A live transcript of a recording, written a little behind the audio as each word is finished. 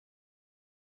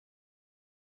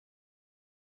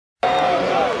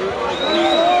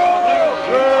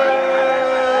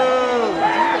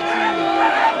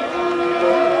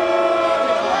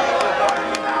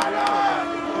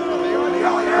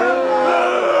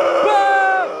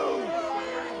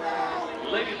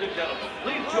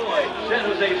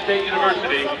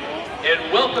in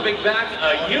welcoming back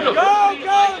a university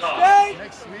icon.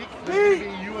 Next week,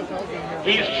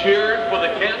 He's cheered for the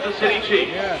Kansas City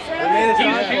Chiefs.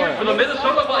 He's cheered for the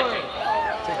Minnesota Vikings.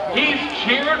 He's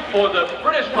cheered for the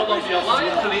British Columbia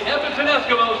Lions and the Edmonton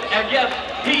Eskimos, and yes,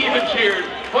 he even cheered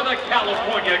for the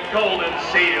California Golden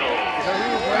Seals.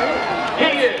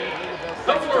 He is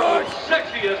the world's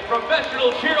sexiest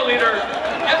professional cheerleader,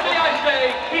 and may I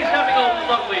say, he's having a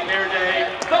lovely hair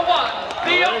day. The one,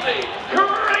 the only,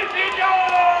 Crazy George!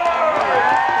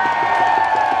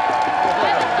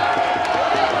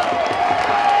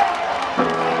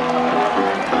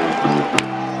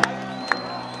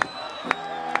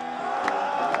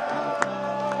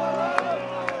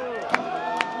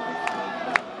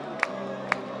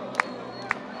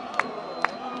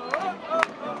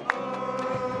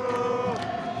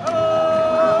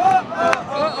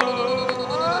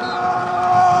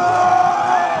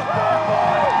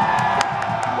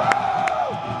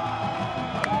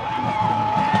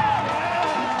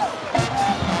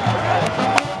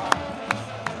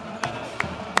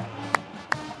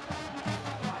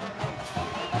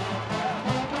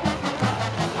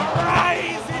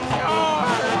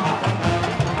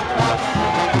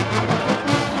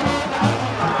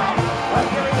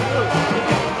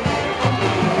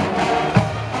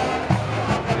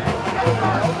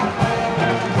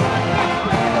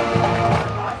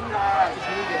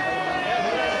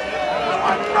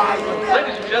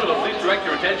 Ladies and gentlemen, please direct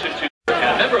your attention to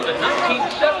a member of the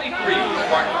 1973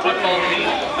 Spartan football team.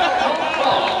 Tom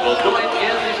Cross will join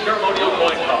in the ceremonial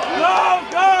coin toss.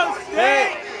 Go,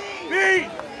 State!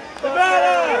 Beat the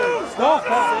better!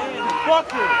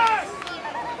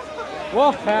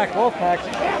 Wolfpack.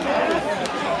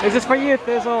 This is for you,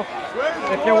 Thizzle.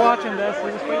 If you're watching this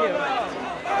is for you.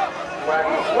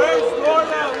 Where's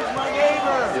Florida? He's my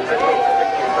neighbor.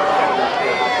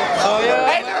 Oh yeah.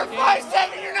 Hey, they're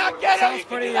 5'7", you're not getting Sounds you can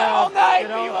pretty, do that all night. you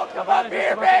know, You will come up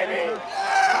here, baby.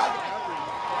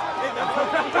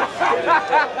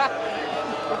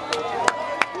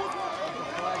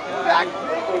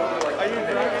 Are you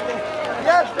driving?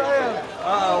 Yes, I am.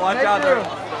 Uh-oh, watch out there.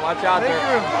 Watch out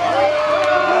there.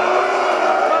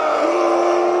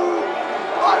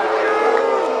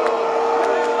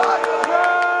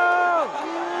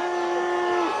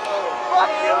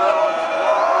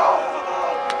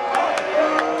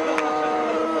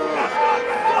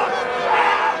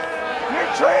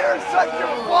 Traitors, suck your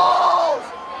balls!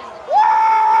 Woo!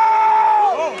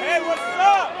 Oh, hey, what's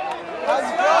up?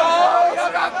 Let's go!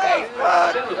 Look on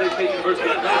Facebook! San Jose State University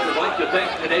would like to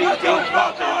thank today's game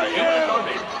sponsor, U.S.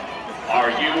 Army. Are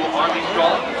you Army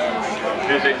strong?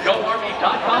 Visit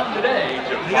GoArmy.com today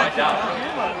to find out.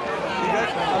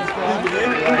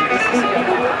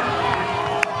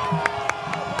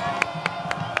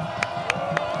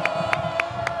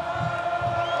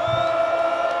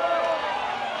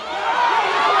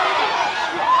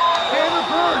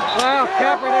 Wow,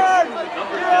 Kaepernick.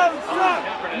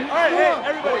 Alright, hey,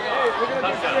 everybody, hey, we're gonna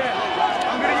do stand.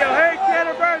 I'm gonna yell, hey,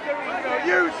 Tanner Burns, and we're gonna go,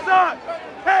 you suck!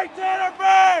 Hey, Tanner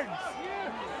Burns!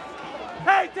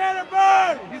 Hey, Tanner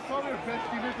Burns! He's probably the best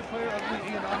defensive player of the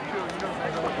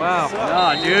league. Wow.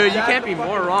 Nah, dude, you can't be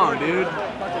more wrong, dude.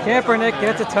 Kaepernick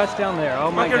gets a touchdown there.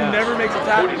 Oh my god. Never makes a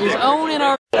tackle. He's owning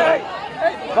our...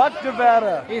 Fuck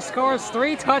Nevada. He scores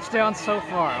 3 touchdowns so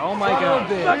far. Oh my god.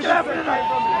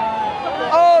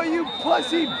 Oh, you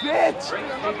pussy bitch!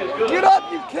 Get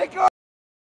up, you kicker!